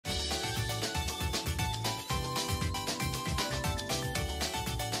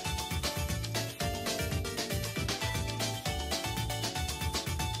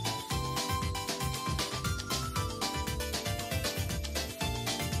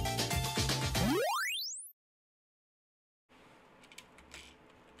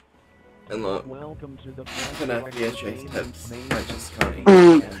And look, Welcome to the FNAF VHS tapes. I just can't.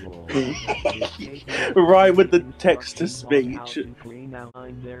 Right with the text to speech. No,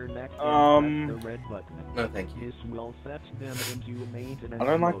 thank you. I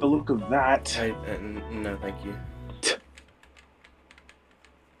don't like the look of that. No, thank you.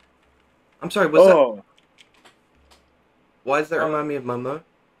 I'm sorry, what's that? Why does that remind me of Momo?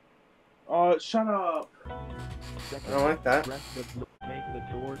 Oh, shut up. I don't like that. Take the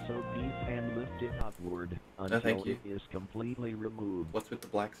torso piece and lift it upward until it is completely removed. What's with the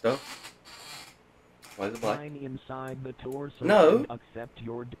black stuff? Why is it black? Line inside the torso. No. Accept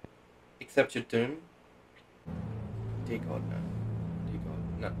your doom. Dear God, no. Dear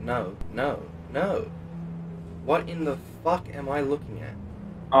God, no, no, no. What in the fuck am I looking at?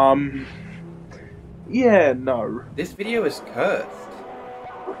 Yeah, no. This video is cursed.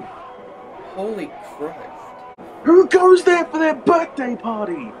 Holy Christ. Who goes there for their birthday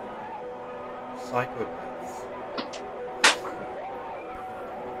party? Psychopaths.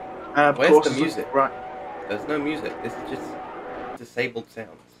 Where's the music? Right. There's no music. This is just disabled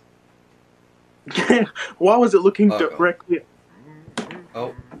sounds. Why was it looking directly at...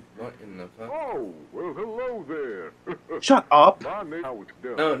 Oh, what in the fuck? Oh, well, hello there. Shut up. No, I'm good,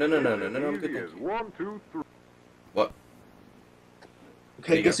 thank you. 1, 2, 3. What?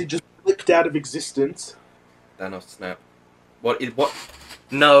 Okay, I guess he just flicked out of existence. Thanos snap. What?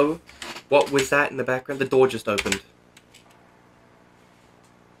 No. What was that in the background? The door just opened.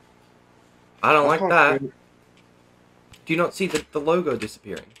 I don't like that. Do you not see the logo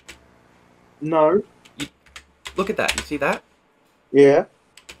disappearing? No. Look at that. You see that? Yeah.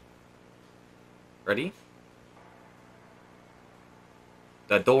 Ready?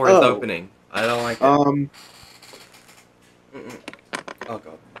 The door is opening. I don't like that. Oh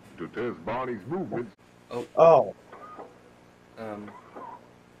god. To test Bonnie's movements. Oh.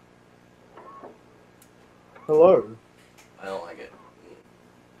 Hello. I don't like it.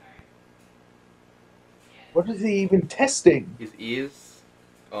 What is he even testing? His ears.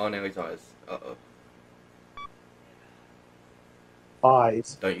 Oh, now his eyes. Uh-oh.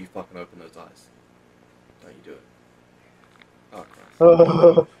 Eyes. Don't you fucking open those eyes. Don't you do it. Oh,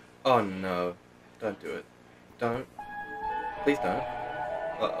 Christ. Oh, no. Don't do it. Don't. Please don't.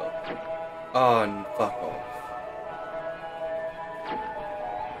 Uh-oh. Oh, fuck off.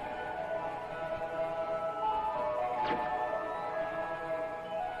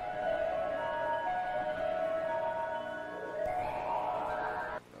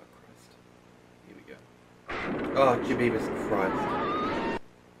 Oh, Jesus Christ.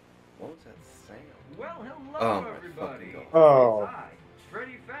 What was that sound? Well, hello, oh, everybody. Oh. Hi,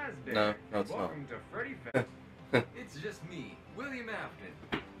 Freddy Fazbear. No, it's welcome to Freddy Fazbear. It's just me, William Afton.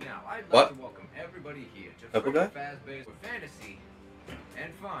 Now, I'd like to welcome everybody here to Freddy Fazbear's where fantasy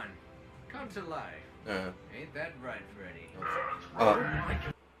and fun come to life. Ain't that right, Freddy?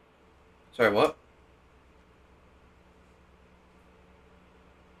 Sorry, what?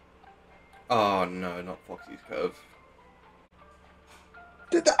 Oh no, not Foxy's Cove.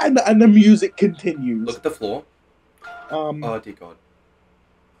 And the music continues. Look at the floor. Oh dear God.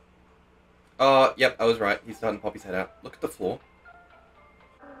 Yep, I was right. He's starting to pop his head out. Look at the floor.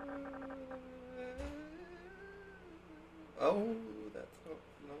 Oh, that's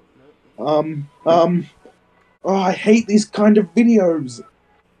not... No. Oh, I hate these kind of videos.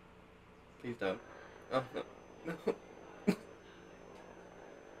 Please don't. Oh, no. No.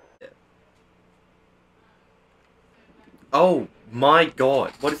 Oh my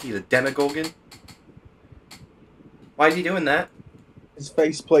God! What is he, the Demogorgon? Why is he doing that? His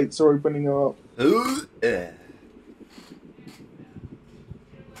face plates are opening up.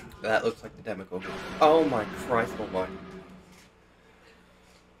 That looks like the Demogorgon. Oh my Christ almighty.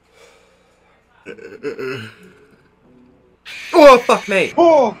 Oh, fuck me!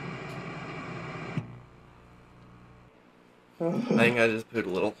 Oh! I think I just pooed a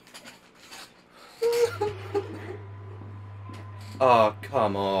little. Oh,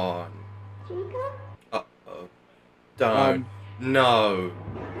 come on. Uh-oh. Don't. No.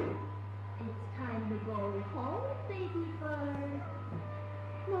 It's time to go home, baby bird.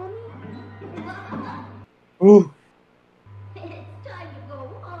 Mommy? Ooh. It's time to go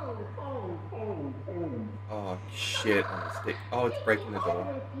home. Oh, shit. On the stick. Oh, it's breaking the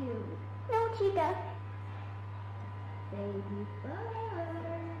door. No, Chica. Baby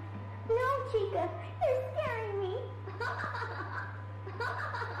bird. No, Chica. You're scaring me.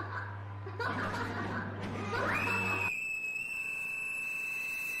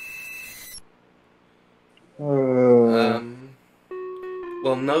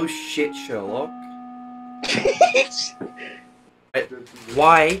 Well, no shit, Sherlock.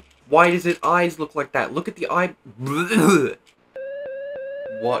 Why Why does its eyes look like that? Look at the eye.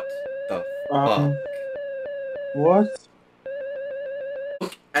 What the fuck? What?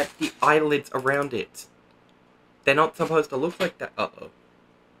 Look at the eyelids around it. They're not supposed to look like that. Uh-oh.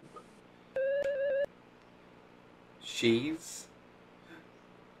 She's...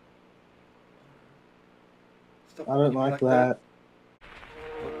 Stop I don't like that.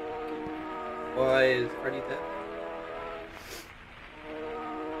 Why is Freddy there?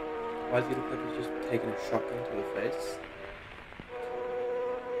 Why does he look like he's just taking a shotgun to the face?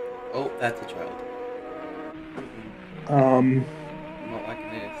 Oh, that's a child. I'm not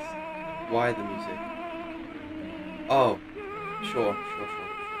liking this. Why the music? Oh, sure.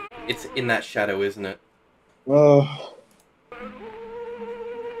 It's in that shadow, isn't it? Or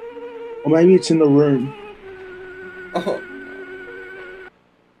maybe it's in the room. Oh.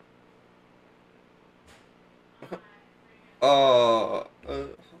 Oh,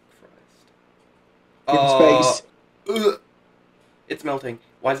 Christ. In space. It's melting.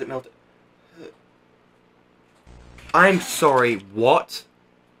 Why is it melting? I'm sorry, what?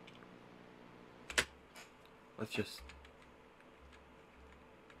 Let's just...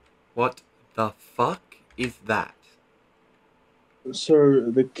 What the fuck is that? So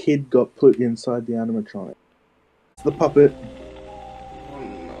the kid got put inside the animatronic. It's the puppet. Oh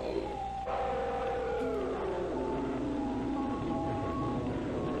no.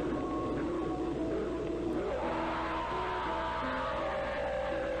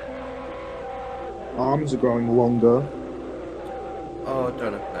 Arms are growing longer. Oh,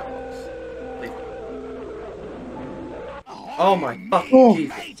 don't open that box. Please. Oh my fucking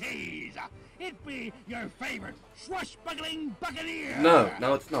Jesus. It be your favorite swashbuckling buccaneer. No,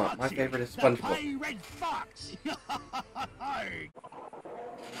 it's not. My favorite is SpongeBob. Pirate Fox.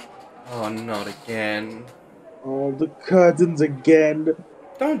 Oh, not again. Oh, the curtains again.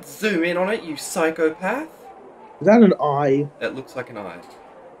 Don't zoom in on it, you psychopath. Is that an eye? That looks like an eye.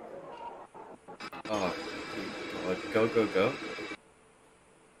 Oh, God. Go.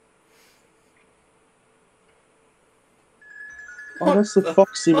 Oh, that's the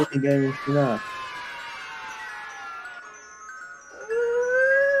Foxy minigame in FNAF.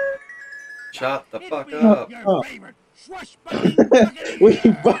 Shut the fuck up. Your favorite swashbuckling buccaneer. We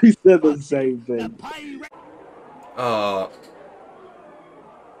both said the same thing. Why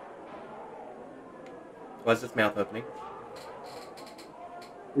is this mouth opening?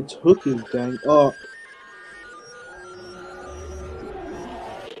 Its hook is dang. Oh.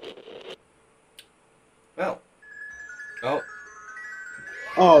 Well. Oh.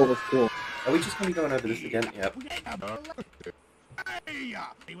 Oh, of course. Are we just going to be going over this again? Yep. Oh.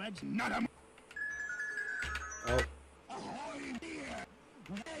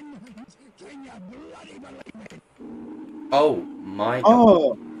 Oh my God.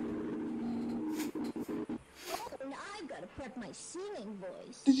 Oh. I've got to prep my singing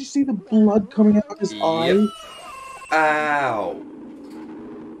voice. Did you see the blood coming out of his eye? Ow.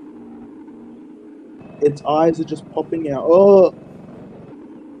 Its eyes are just popping out. Oh.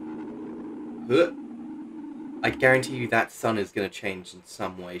 I guarantee you that sun is going to change in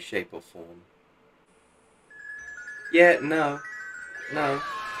some way, shape, or form. Yeah, no.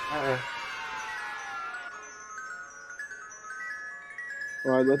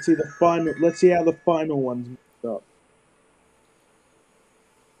 Alright, let's see the final. Let's see how the final one's mixed up.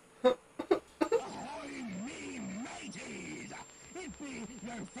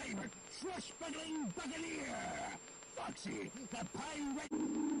 Your favorite swashbuckling buccaneer, Foxy the Pirate.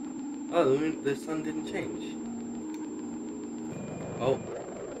 Oh, the sun didn't change. Oh.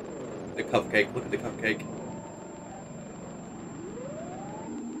 The cupcake. Look at the cupcake.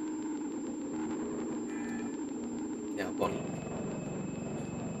 Yeah, Bonnie.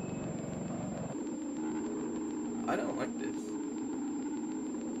 I don't like this.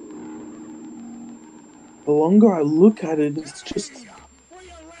 The longer I look at it, it's just...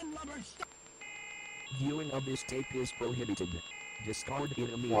 Viewing of this tape is prohibited. Discard it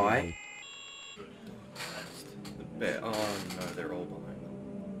immediately. Why? Oh no, they're all behind them.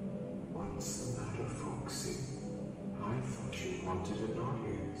 What's the matter, Foxy? I thought you wanted an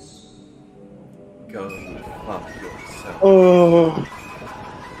audience. Go fuck yourself. Oh.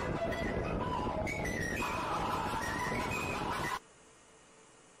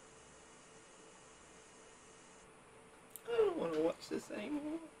 I don't want to watch this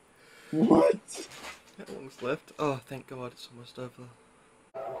anymore. What? How long's left? Oh, thank God, it's almost over.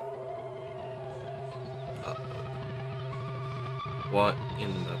 What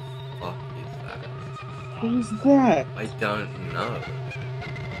in the fuck is that? What is that? I don't know.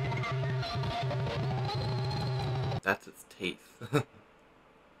 That's its teeth.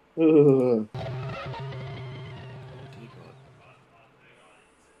 Ugh.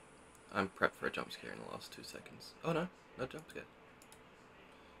 I'm prepped for a jump scare in the last 2 seconds. Oh no, no jump scare.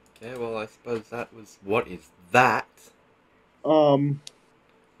 Okay, well I suppose that was... What is that? Well,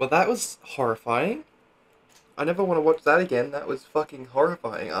 that was horrifying. I never want to watch that again. That was fucking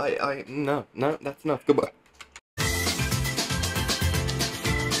horrifying. No, that's enough. Goodbye.